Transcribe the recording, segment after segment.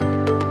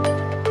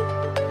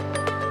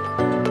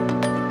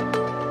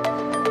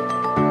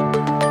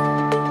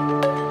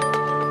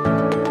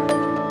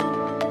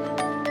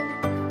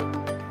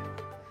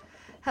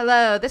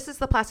Hello, this is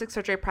the Plastic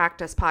Surgery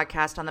Practice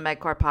podcast on the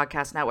MedCore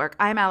Podcast Network.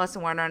 I'm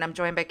Alison Werner, and I'm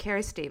joined by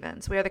Keri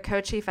Stevens. We are the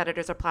co-chief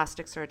editors of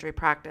Plastic Surgery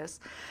Practice.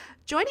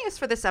 Joining us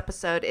for this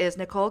episode is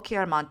Nicole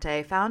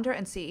Chiaramonte, founder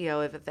and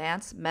CEO of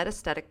Advanced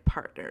MedAesthetic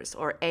Partners,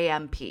 or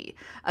AMP,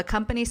 a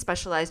company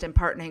specialized in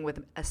partnering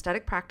with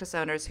aesthetic practice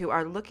owners who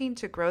are looking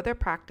to grow their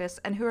practice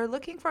and who are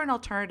looking for an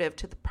alternative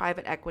to the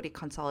private equity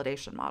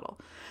consolidation model.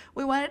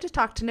 We wanted to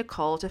talk to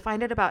Nicole to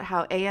find out about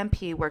how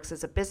AMP works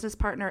as a business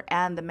partner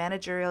and the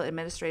managerial,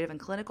 administrative, and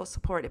clinical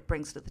support it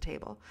brings to the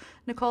table.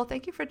 Nicole,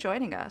 thank you for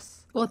joining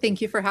us. Well, thank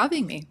you for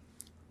having me.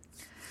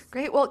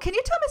 Great. Well, can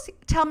you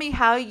tell me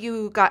how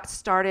you got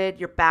started,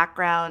 your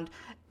background,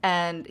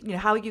 and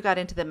how you got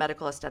into the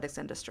medical aesthetics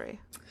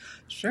industry?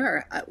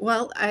 Sure.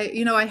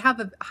 I have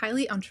a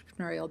highly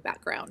entrepreneurial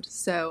background.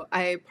 So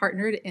I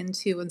partnered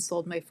into and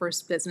sold my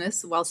first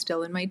business while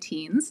still in my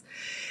teens,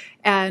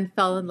 and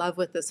fell in love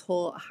with this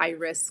whole high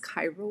risk,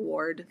 high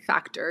reward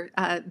factor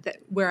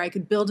where I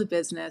could build a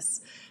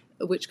business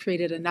which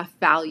created enough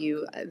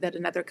value that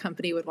another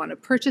company would want to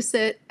purchase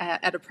it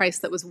at a price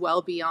that was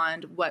well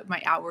beyond what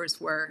my hours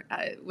were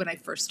when I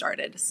first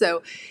started.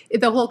 So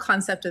the whole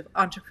concept of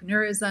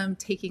entrepreneurism,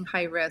 taking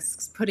high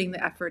risks, putting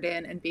the effort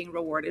in and being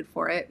rewarded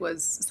for it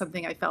was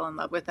something I fell in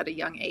love with at a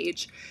young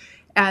age.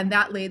 And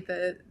that laid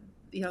the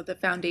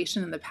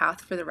foundation and the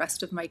path for the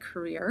rest of my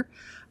career.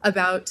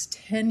 About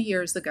 10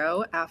 years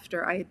ago,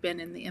 after I had been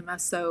in the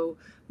MSO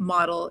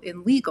model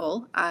in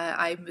legal,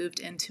 I moved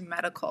into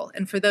medical.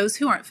 And for those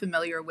who aren't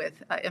familiar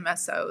with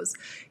MSOs,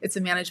 it's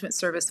a management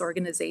service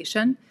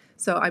organization.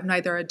 So I'm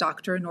neither a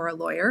doctor nor a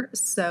lawyer,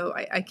 so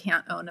I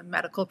can't own a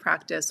medical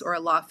practice or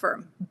a law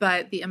firm.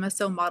 But the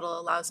MSO model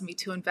allows me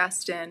to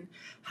invest in,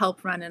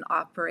 help run and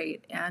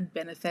operate, and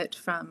benefit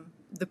from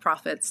the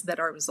profits that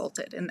are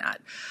resulted in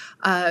that.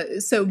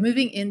 So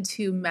moving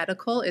into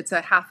medical, it's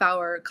a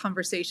half-hour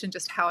conversation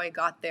just how I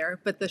got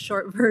there. But the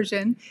short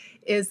version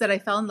is that I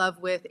fell in love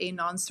with a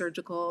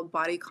non-surgical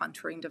body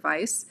contouring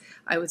device.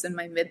 I was in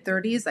my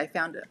mid-30s. I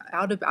found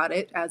out about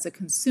it as a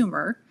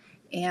consumer,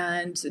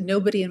 and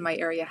nobody in my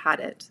area had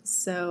it.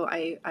 So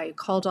I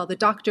called all the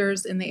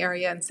doctors in the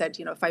area and said,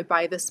 if I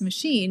buy this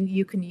machine,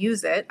 you can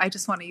use it. I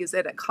just want to use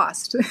it at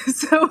cost.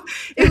 So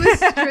it was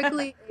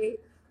strictly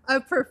a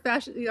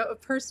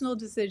personal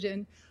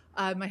decision.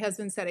 My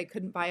husband said I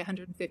couldn't buy a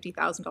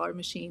 $150,000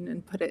 machine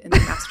and put it in the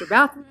master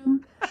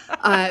bathroom.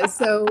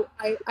 So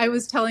I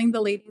was telling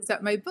the ladies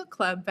at my book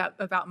club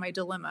about my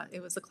dilemma.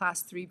 It was a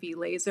class 3B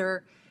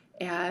laser,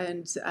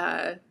 and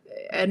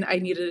I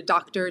needed a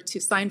doctor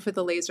to sign for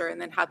the laser and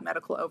then have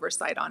medical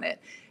oversight on it.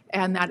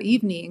 And that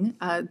evening,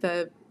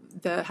 the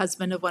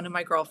husband of one of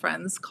my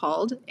girlfriends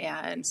called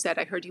and said,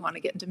 "I heard you want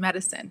to get into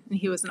medicine." And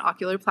he was an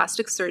ocular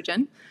plastic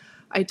surgeon.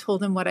 I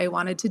told him what I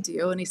wanted to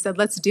do, and he said,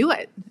 "Let's do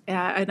it."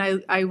 And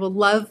I will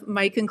love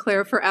Mike and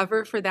Claire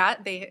forever for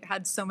that. They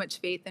had so much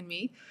faith in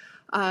me.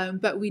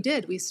 But we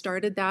did. We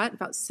started that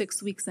about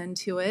 6 weeks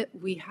into it.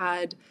 We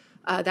had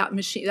that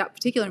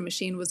particular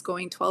machine was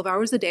going 12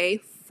 hours a day,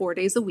 4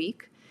 days a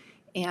week.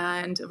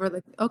 And we're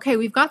like, okay,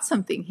 we've got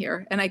something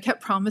here. And I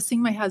kept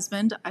promising my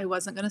husband I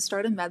wasn't going to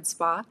start a med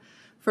spa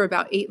for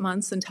about 8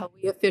 months until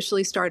we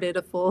officially started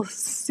a full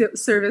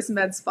service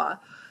med spa.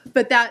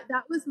 But that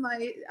was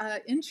my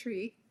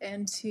entry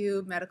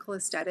into medical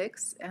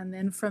aesthetics. And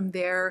then from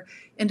there,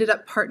 ended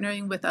up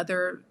partnering with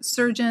other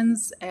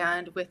surgeons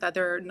and with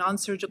other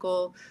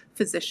non-surgical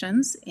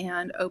physicians,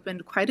 and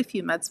opened quite a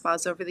few med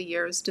spas over the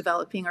years,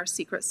 developing our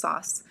secret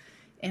sauce.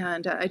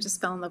 And I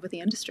just fell in love with the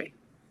industry.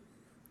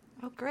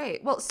 Oh,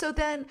 great. Well, so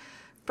then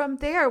from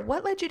there,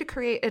 what led you to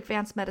create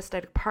Advanced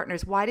MedAesthetic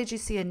Partners? Why did you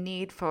see a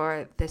need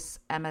for this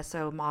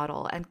MSO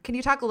model? And can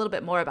you talk a little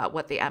bit more about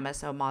what the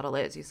MSO model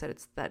is? You said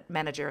it's that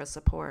managerial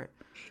support.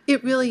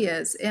 It really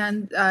is.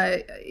 And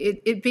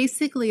it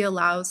basically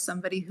allows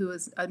somebody who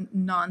is a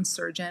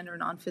non-surgeon or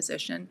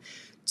non-physician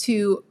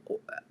to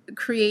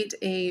create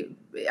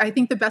I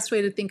think the best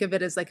way to think of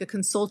it is like a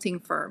consulting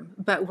firm,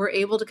 but we're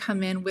able to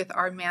come in with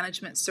our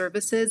management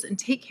services and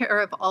take care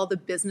of all the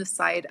business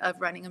side of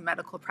running a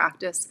medical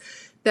practice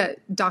that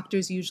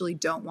doctors usually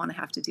don't want to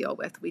have to deal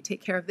with. We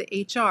take care of the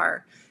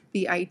HR,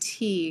 the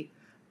IT,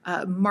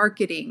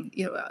 marketing,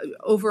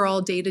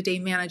 overall day-to-day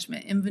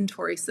management,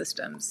 inventory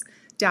systems,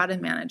 data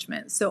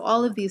management. So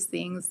all of these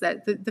things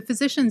that the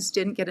physicians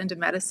didn't get into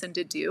medicine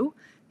to do.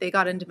 They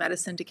got into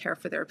medicine to care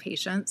for their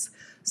patients.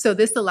 So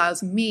this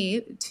allows me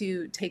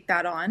to take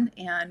that on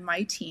and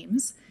my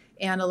teams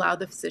and allow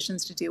the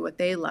physicians to do what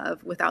they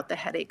love without the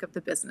headache of the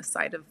business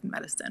side of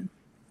medicine.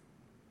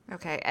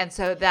 Okay. And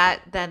so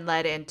that then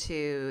led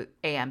into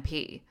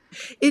AMP.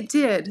 It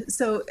did.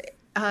 So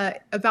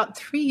about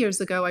 3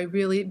 years ago, I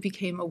really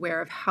became aware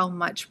of how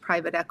much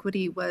private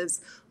equity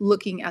was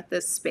looking at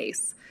this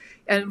space,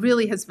 and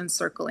really has been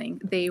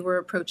circling. They were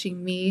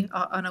approaching me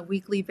on a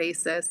weekly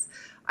basis.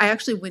 I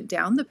actually went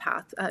down the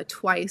path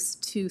twice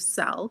to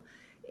sell,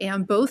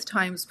 and both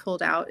times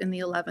pulled out in the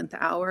 11th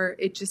hour.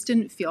 It just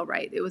didn't feel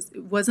right. It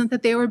wasn't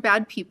that they were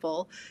bad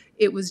people.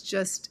 It was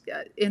just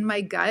in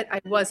my gut, I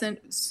wasn't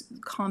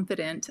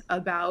confident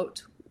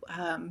about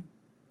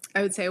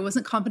I would say I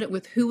wasn't confident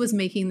with who was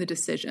making the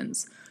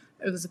decisions.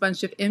 It was a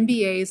bunch of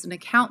MBAs and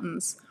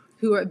accountants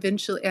who were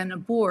eventually, and a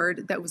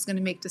board that was going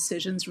to make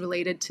decisions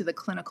related to the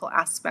clinical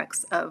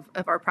aspects of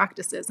our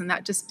practices. And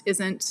that just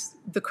isn't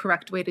the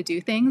correct way to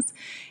do things.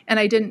 And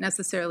I didn't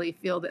necessarily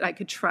feel that I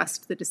could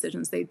trust the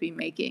decisions they'd be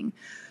making.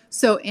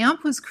 So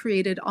AMP was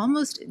created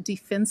almost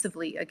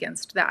defensively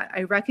against that.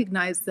 I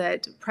recognized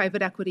that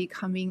private equity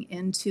coming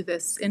into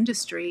this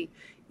industry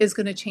is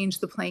going to change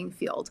the playing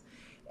field.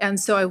 And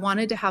so I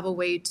wanted to have a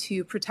way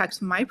to protect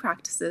my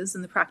practices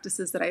and the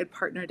practices that I had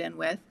partnered in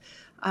with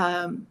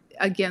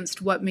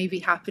against what may be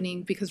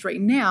happening. Because right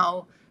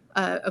now,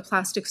 a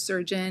plastic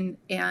surgeon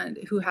and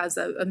who has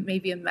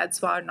maybe a med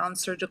spa,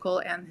 non-surgical,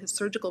 and his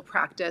surgical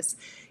practice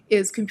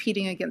is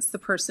competing against the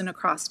person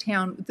across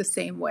town the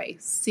same way.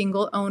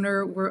 Single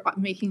owner, we're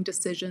making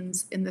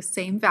decisions in the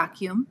same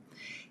vacuum.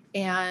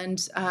 And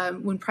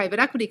when private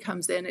equity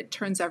comes in, it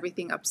turns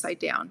everything upside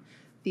down.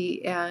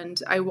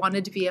 And I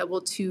wanted to be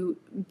able to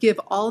give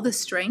all the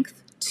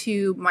strength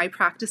to my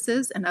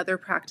practices and other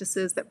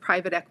practices that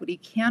private equity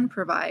can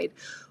provide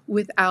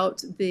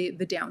without the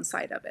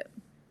downside of it.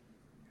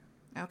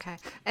 Okay.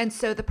 And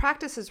so the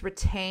practices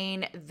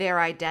retain their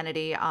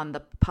identity on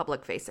the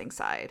public-facing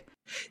side.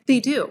 They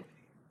do.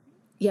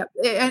 Yep.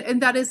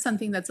 And that is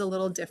something that's a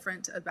little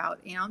different about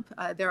AMP.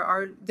 There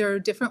are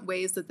different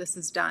ways that this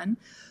is done.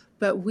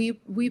 But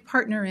we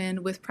partner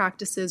in with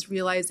practices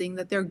realizing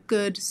that they're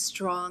good,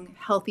 strong,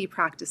 healthy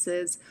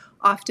practices,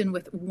 often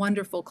with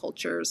wonderful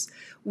cultures.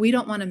 We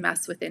don't want to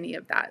mess with any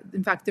of that.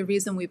 In fact, the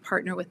reason we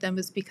partner with them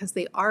is because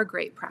they are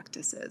great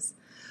practices.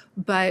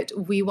 But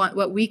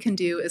what we can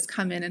do is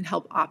come in and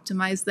help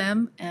optimize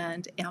them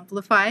and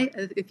amplify,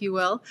 if you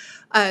will,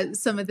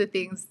 some of the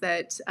things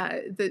that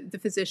the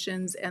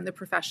physicians and the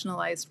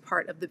professionalized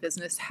part of the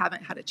business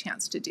haven't had a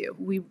chance to do.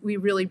 We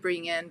really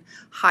bring in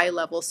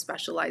high-level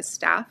specialized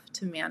staff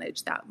to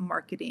manage that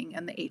marketing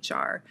and the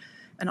HR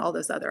and all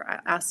those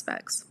other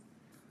aspects.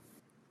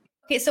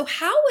 Okay, so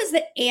how is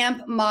the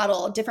AMP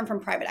model different from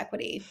private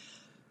equity?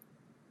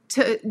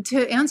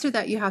 To answer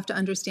that, you have to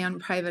understand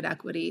private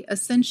equity.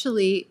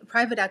 Essentially,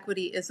 private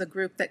equity is a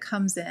group that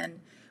comes in.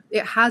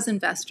 It has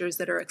investors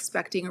that are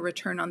expecting a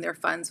return on their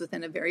funds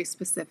within a very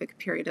specific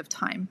period of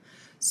time.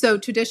 So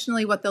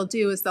traditionally, what they'll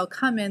do is they'll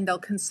come in, they'll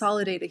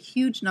consolidate a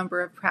huge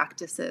number of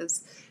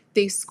practices.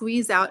 They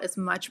squeeze out as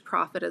much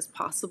profit as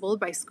possible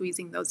by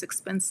squeezing those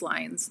expense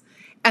lines.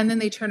 And then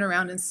they turn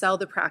around and sell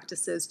the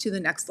practices to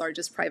the next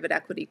largest private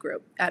equity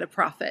group at a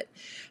profit.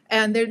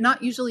 And they're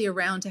not usually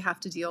around to have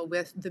to deal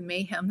with the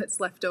mayhem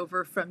that's left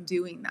over from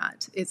doing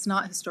that. It's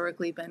not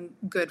historically been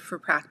good for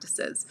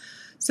practices.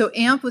 So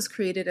AMP was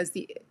created as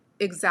the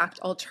exact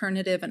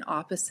alternative and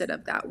opposite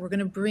of that. We're going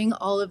to bring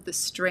all of the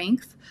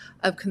strength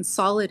of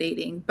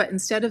consolidating, but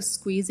instead of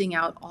squeezing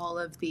out all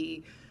of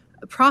the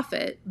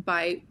profit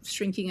by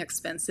shrinking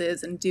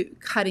expenses and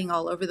cutting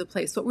all over the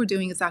place, what we're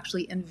doing is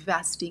actually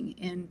investing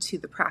into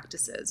the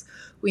practices.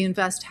 We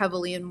invest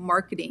heavily in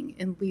marketing,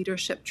 in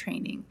leadership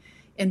training,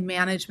 in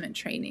management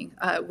training.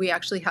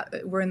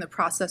 We're in the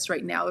process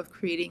right now of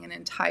creating an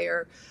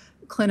entire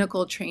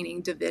clinical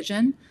training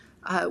division,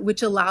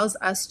 which allows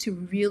us to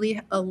really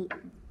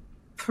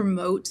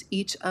promote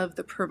each of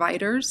the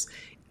providers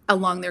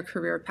along their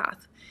career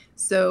path.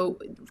 So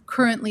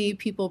currently,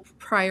 people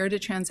prior to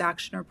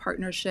transaction or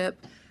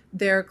partnership,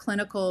 their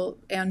clinical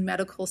and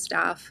medical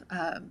staff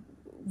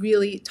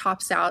really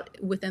tops out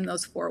within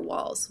those four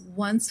walls.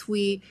 Once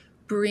we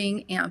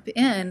bring AMP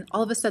in,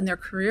 all of a sudden their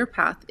career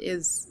path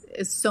is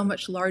so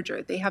much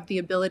larger. They have the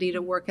ability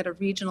to work at a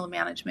regional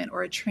management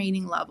or a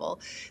training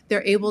level.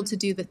 They're able to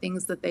do the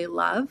things that they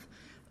love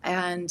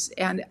and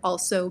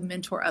also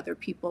mentor other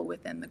people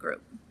within the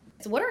group.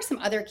 So what are some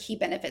other key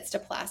benefits to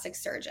plastic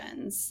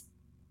surgeons?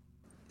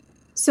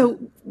 So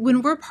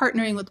when we're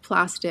partnering with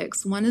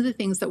plastics, one of the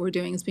things that we're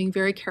doing is being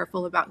very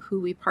careful about who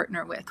we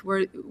partner with.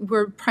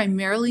 We're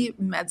primarily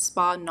med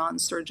spa,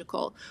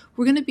 non-surgical.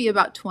 We're going to be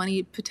about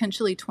 20,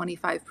 potentially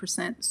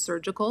 25%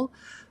 surgical,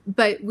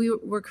 but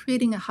we're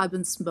creating a hub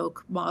and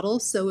spoke model.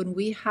 So when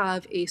we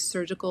have a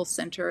surgical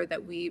center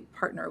that we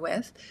partner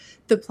with,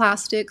 the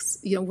plastics,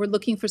 we're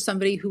looking for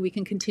somebody who we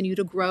can continue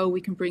to grow. We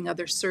can bring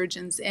other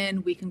surgeons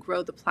in. We can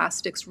grow the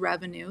plastics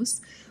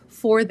revenues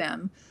for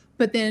them.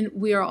 But then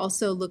we are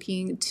also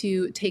looking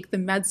to take the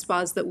med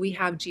spas that we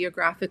have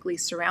geographically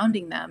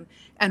surrounding them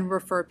and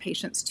refer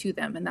patients to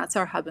them. And that's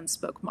our hub and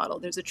spoke model.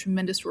 There's a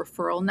tremendous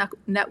referral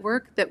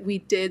network that we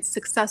did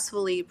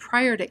successfully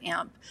prior to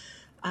AMP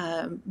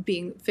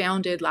being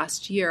founded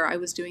last year. I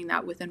was doing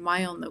that within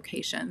my own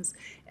locations.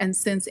 And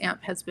since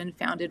AMP has been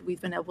founded,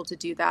 we've been able to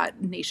do that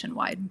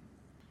nationwide.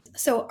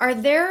 So are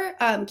there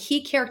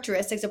key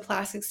characteristics of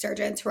plastic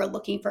surgeons who are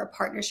looking for a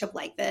partnership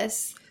like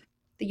this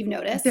that you've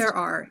noticed? There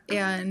are.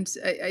 And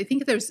I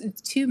think there's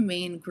two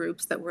main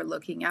groups that we're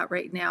looking at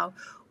right now.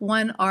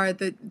 One are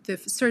the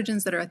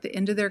surgeons that are at the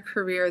end of their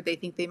career. They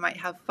think they might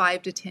have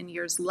 5 to 10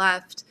 years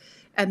left,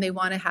 and they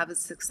want to have a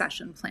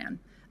succession plan.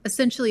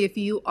 Essentially, if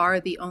you are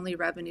the only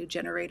revenue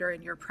generator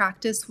in your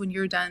practice when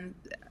you're done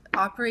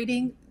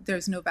operating,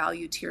 there's no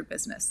value to your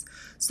business.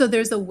 So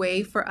there's a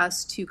way for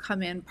us to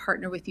come in,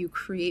 partner with you,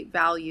 create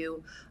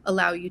value,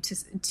 allow you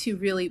to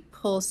really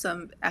pull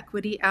some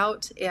equity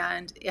out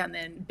and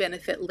then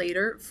benefit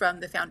later from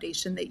the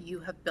foundation that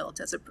you have built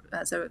as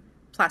a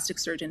plastic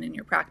surgeon in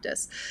your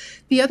practice.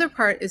 The other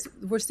part is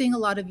we're seeing a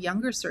lot of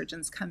younger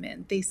surgeons come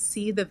in. They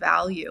see the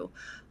value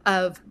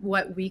of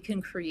what we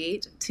can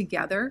create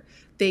together.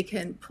 They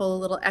can pull a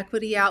little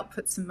equity out,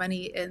 put some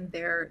money in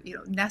their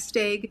nest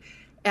egg,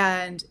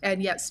 and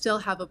yet still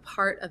have a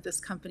part of this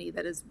company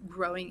that is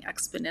growing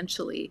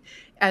exponentially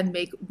and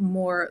make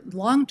more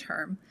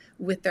long-term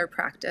with their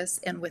practice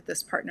and with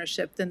this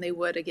partnership than they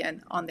would,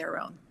 again, on their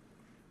own.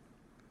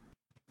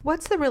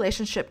 What's the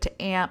relationship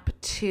to AMP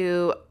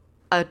to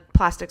a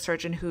plastic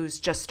surgeon who's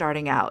just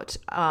starting out?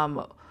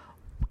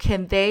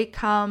 Can they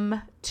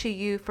come to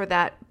you for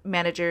that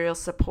managerial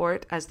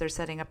support as they're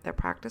setting up their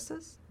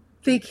practices?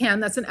 They can.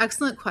 That's an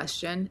excellent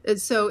question.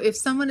 So if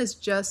someone is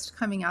just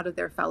coming out of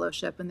their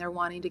fellowship and they're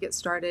wanting to get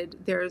started,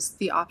 there's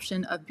the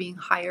option of being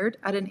hired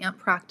at an AMP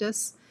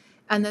practice.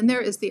 And then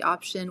there is the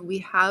option, we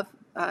have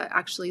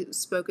actually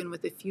spoken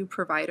with a few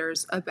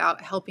providers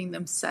about helping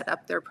them set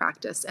up their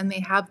practice. And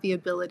they have the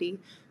ability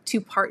to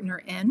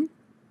partner in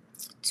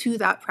to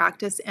that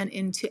practice and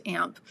into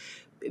AMP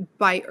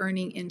by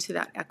earning into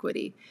that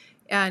equity.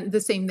 And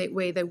the same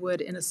way they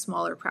would in a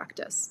smaller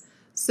practice.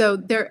 So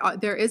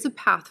there is a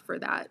path for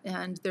that,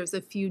 and there's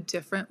a few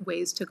different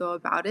ways to go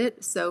about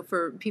it. So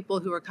for people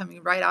who are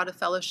coming right out of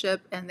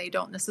fellowship and they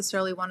don't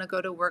necessarily want to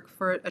go to work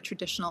for a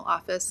traditional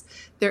office,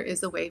 there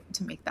is a way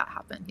to make that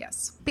happen,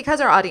 yes.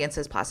 Because our audience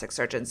is plastic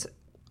surgeons,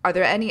 are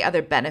there any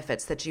other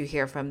benefits that you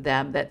hear from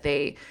them that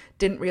they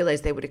didn't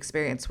realize they would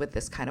experience with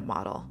this kind of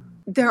model?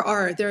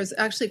 There's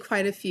actually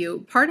quite a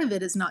few. Part of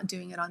it is not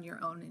doing it on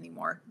your own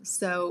anymore.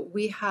 So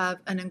we have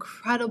an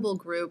incredible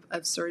group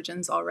of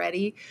surgeons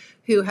already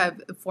who have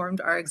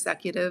formed our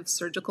executive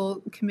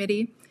surgical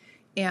committee.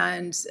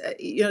 And,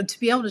 to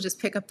be able to just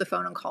pick up the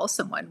phone and call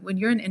someone. When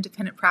you're an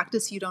independent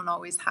practice, you don't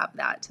always have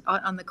that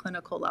on the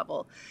clinical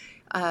level.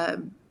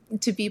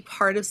 To be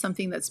part of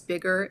something that's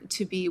bigger,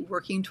 to be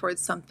working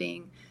towards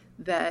something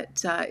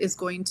that is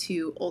going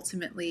to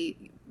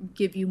ultimately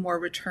give you more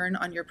return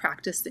on your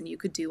practice than you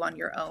could do on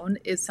your own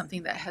is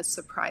something that has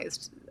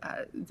surprised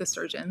the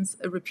surgeons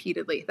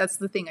repeatedly. That's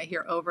the thing I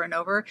hear over and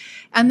over.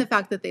 And the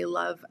fact that they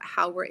love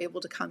how we're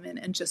able to come in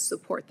and just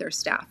support their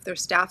staff. Their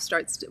staff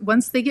starts,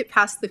 once they get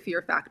past the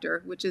fear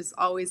factor, which is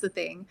always a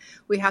thing,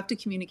 we have to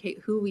communicate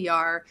who we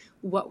are,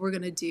 what we're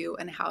going to do,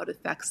 and how it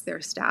affects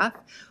their staff.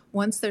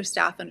 Once their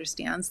staff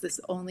understands this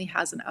only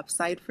has an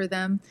upside for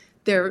them,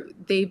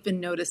 they've been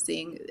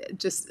noticing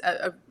just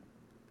a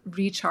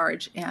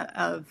recharge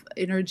of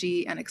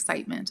energy and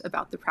excitement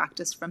about the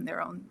practice from their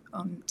own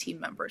team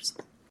members.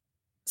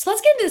 So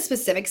let's get into the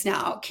specifics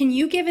now. Can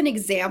you give an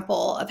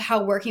example of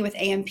how working with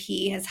AMP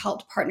has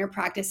helped partner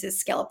practices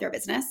scale up their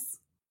business?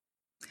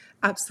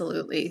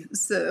 Absolutely.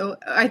 So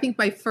I think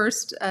my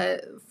first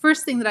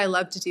thing that I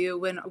love to do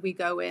when we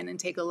go in and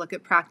take a look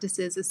at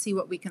practices is see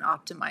what we can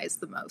optimize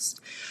the most.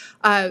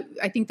 I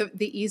think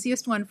the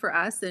easiest one for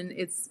us, and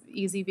it's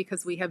easy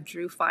because we have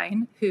Drew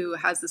Fine, who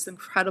has this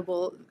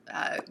incredible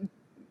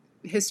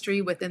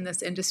history within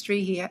this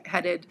industry. He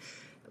headed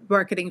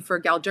marketing for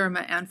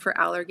Galderma and for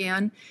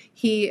Allergan.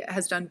 He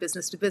has done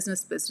business to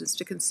business, business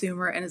to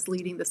consumer, and is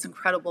leading this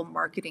incredible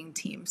marketing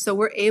team. So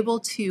we're able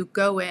to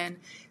go in,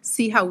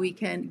 see how we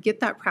can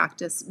get that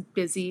practice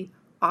busy,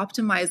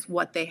 optimize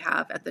what they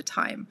have at the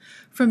time.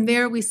 From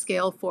there, we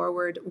scale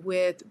forward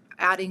with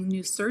adding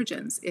new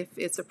surgeons if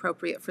it's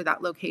appropriate for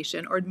that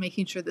location, or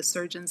making sure the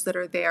surgeons that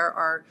are there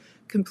are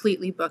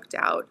completely booked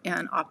out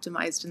and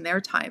optimized in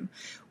their time.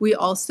 We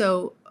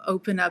also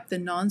open up the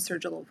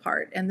non-surgical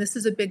part, and this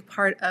is a big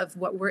part of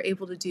what we're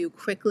able to do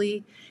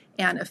quickly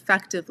and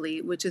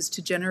effectively, which is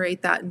to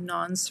generate that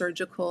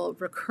non-surgical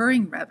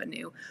recurring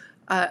revenue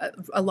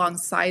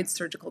alongside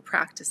surgical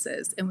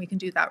practices, and we can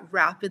do that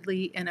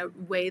rapidly in a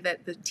way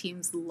that the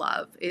teams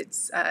love.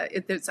 There's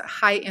a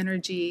high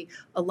energy,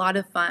 a lot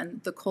of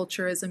fun. The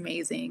culture is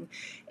amazing,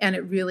 and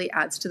it really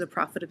adds to the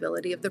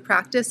profitability of the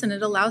practice. And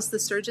it allows the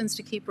surgeons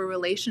to keep a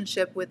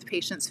relationship with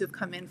patients who've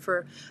come in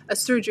for a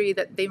surgery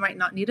that they might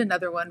not need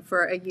another one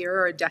for a year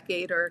or a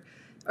decade or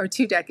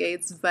 2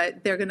 decades,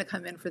 but they're going to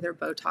come in for their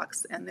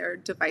Botox and their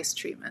device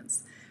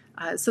treatments.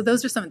 So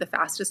those are some of the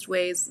fastest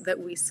ways that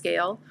we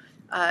scale.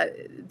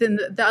 Then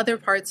the other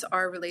parts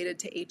are related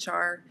to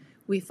HR.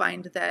 We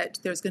find that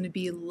there's going to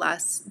be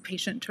less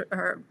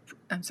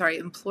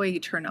employee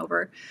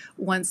turnover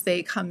once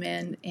they come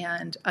in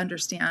and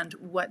understand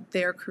what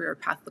their career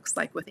path looks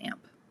like with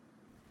AMP.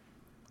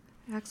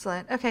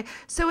 Excellent. Okay.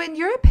 So in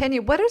your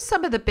opinion, what are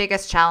some of the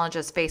biggest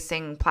challenges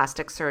facing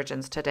plastic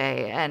surgeons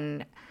today,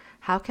 and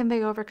how can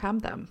they overcome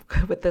them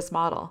with this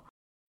model?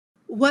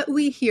 What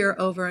we hear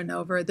over and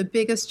over, the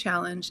biggest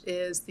challenge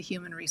is the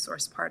human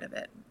resource part of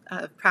it.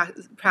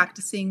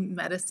 Practicing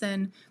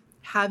medicine,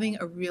 having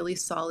a really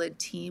solid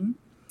team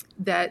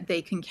that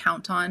they can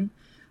count on,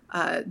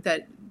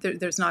 that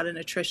there's not an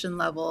attrition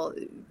level.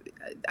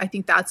 I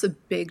think that's a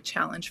big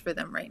challenge for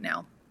them right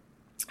now.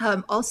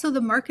 Also,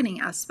 the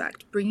marketing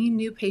aspect, bringing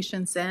new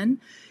patients in.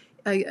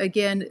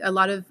 Again, a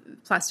lot of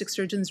plastic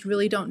surgeons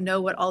really don't know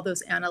what all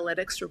those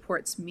analytics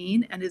reports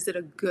mean, and is it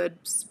a good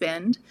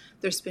spend?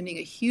 They're spending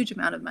a huge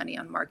amount of money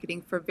on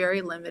marketing for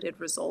very limited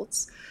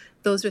results.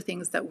 Those are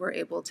things that we're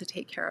able to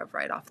take care of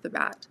right off the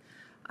bat.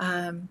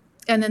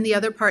 And then the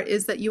other part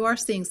is that you are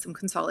seeing some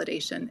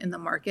consolidation in the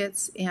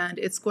markets, and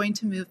it's going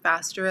to move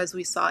faster, as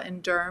we saw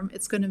in derm.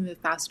 It's going to move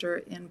faster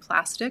in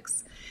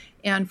plastics.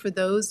 And for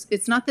those,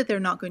 it's not that they're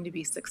not going to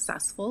be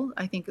successful.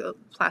 I think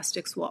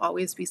plastics will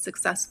always be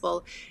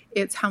successful.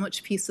 It's how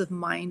much peace of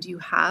mind you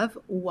have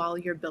while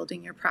you're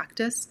building your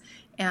practice,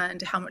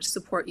 and how much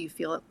support you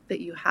feel that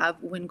you have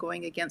when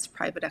going against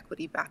private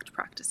equity-backed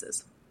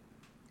practices.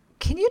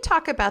 Can you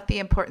talk about the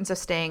importance of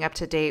staying up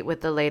to date with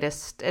the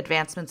latest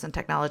advancements in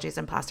technologies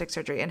in plastic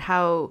surgery and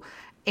how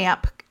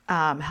AMP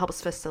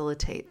helps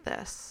facilitate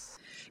this?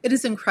 It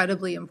is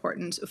incredibly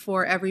important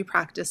for every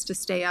practice to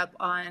stay up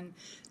on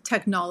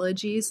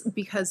technologies,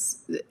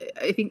 because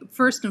I think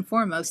first and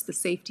foremost, the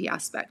safety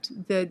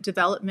aspect. The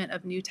development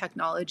of new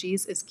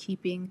technologies is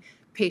keeping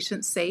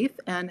patients safe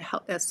and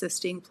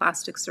assisting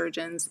plastic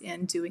surgeons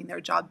in doing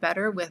their job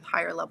better with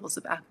higher levels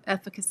of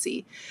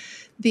efficacy.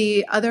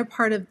 The other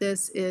part of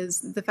this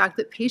is the fact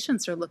that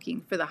patients are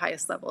looking for the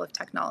highest level of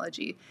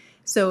technology.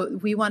 So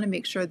we want to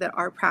make sure that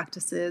our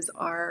practices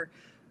are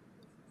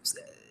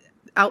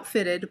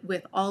outfitted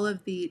with all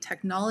of the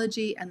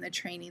technology and the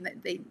training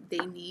that they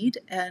need.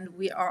 And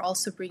we are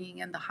also bringing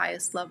in the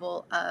highest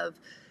level of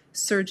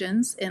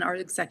surgeons in our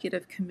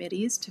executive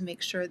committees to make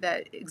sure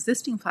that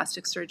existing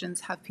plastic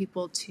surgeons have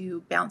people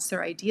to bounce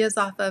their ideas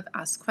off of,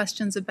 ask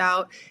questions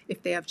about.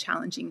 If they have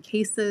challenging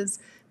cases,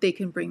 they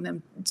can bring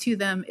them to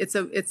them. It's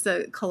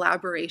a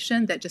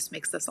collaboration that just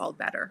makes us all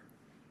better.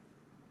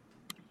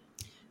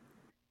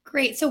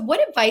 Great. So what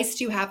advice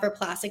do you have for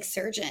plastic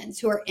surgeons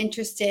who are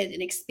interested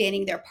in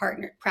expanding their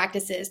partner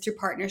practices through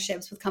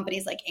partnerships with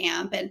companies like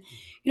AMP? And,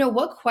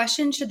 what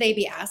questions should they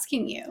be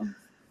asking you?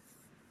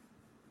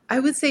 I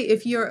would say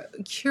if you're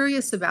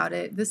curious about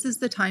it, this is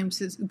the time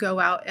to go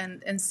out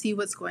and see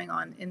what's going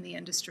on in the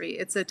industry.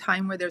 It's a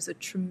time where there's a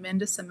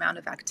tremendous amount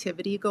of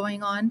activity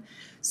going on.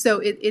 So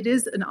it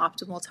is an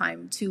optimal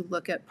time to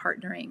look at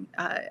partnering.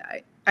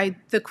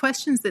 The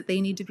questions that they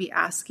need to be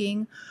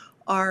asking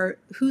are: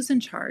 who's in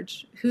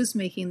charge? Who's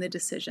making the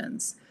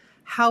decisions?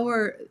 How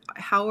are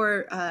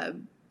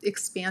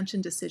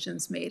expansion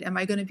decisions made? Am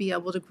I going to be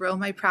able to grow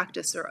my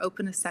practice or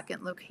open a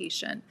second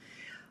location?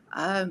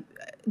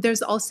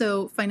 There's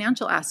also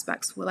financial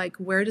aspects, like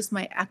where does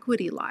my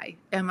equity lie?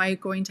 Am I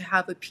going to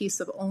have a piece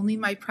of only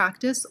my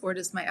practice, or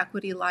does my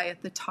equity lie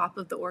at the top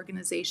of the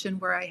organization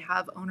where I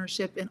have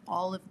ownership in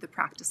all of the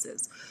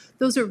practices?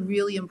 Those are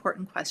really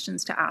important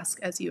questions to ask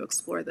as you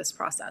explore this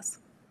process.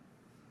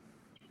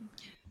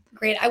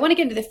 Great. I want to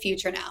get into the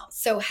future now.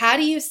 So how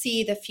do you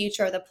see the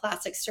future of the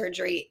plastic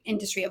surgery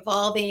industry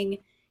evolving,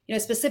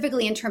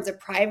 specifically in terms of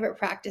private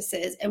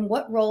practices, and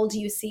what role do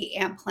you see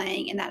AMP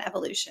playing in that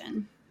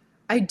evolution?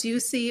 I do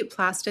see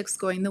plastics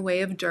going the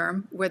way of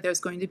derm, where there's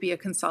going to be a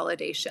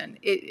consolidation.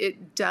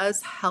 It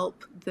does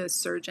help the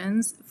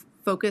surgeons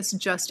focus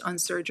just on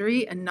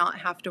surgery and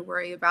not have to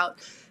worry about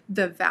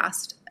the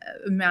vast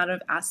amount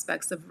of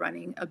aspects of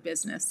running a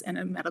business and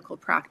a medical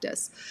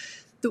practice.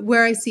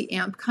 Where I see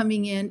AMP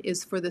coming in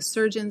is for the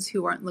surgeons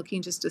who aren't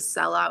looking just to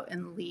sell out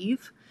and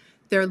leave.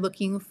 They're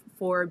looking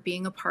for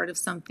being a part of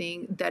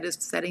something that is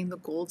setting the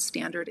gold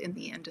standard in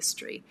the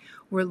industry.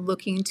 We're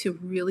looking to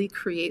really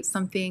create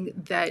something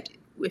that,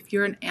 if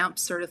you're an AMP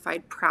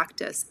certified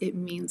practice, it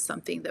means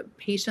something, that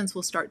patients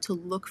will start to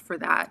look for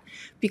that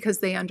because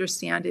they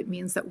understand it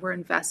means that we're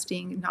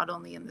investing not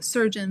only in the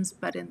surgeons,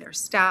 but in their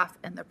staff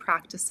and the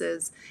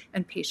practices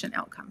and patient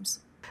outcomes.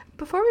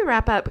 Before we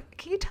wrap up,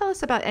 can you tell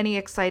us about any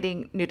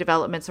exciting new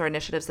developments or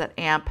initiatives that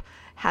AMP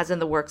has in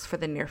the works for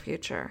the near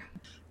future?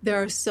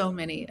 There are so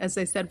many. As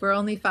I said, we're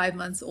only 5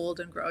 months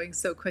old and growing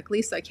so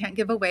quickly, so I can't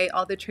give away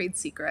all the trade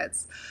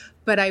secrets.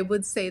 But I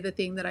would say the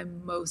thing that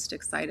I'm most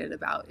excited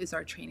about is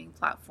our training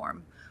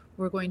platform.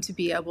 We're going to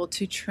be able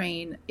to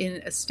train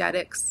in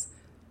aesthetics,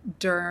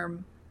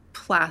 derm,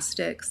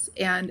 plastics,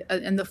 and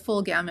the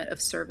full gamut of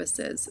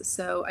services.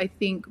 So I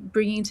think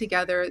bringing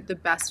together the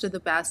best of the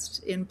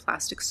best in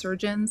plastic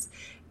surgeons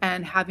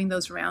and having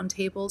those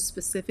roundtables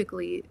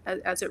specifically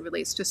as it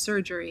relates to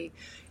surgery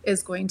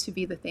is going to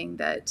be the thing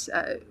that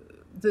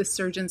the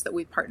surgeons that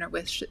we partner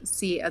with should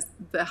see as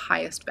the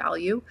highest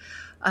value.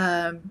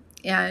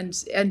 And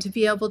to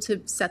be able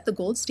to set the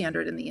gold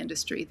standard in the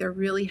industry. There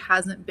really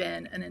hasn't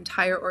been an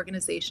entire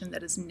organization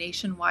that is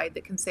nationwide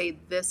that can say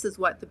this is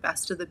what the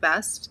best of the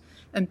best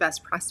and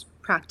best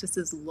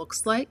practices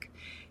looks like.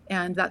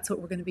 And that's what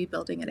we're going to be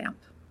building at AMP.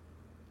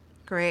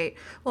 Great.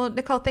 Well,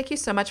 Nicole, thank you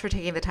so much for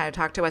taking the time to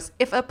talk to us.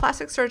 If a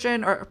plastic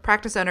surgeon or a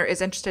practice owner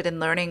is interested in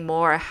learning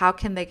more, how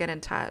can they get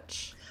in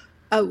touch?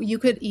 You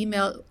could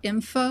email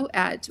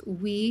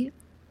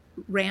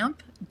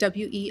info@weramp,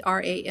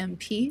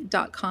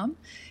 WERAMP.com,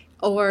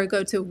 or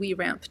go to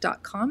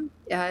weramp.com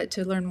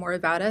to learn more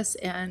about us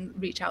and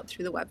reach out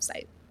through the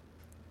website.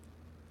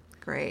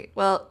 Great.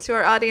 Well, to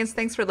our audience,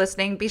 thanks for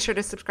listening. Be sure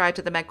to subscribe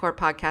to the MedCore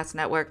Podcast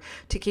Network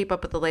to keep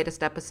up with the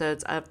latest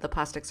episodes of the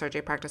Plastic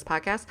Surgery Practice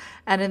Podcast.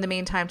 And in the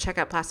meantime, check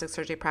out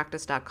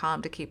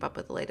plasticsurgerypractice.com to keep up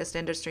with the latest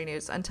industry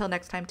news. Until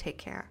next time, take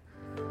care.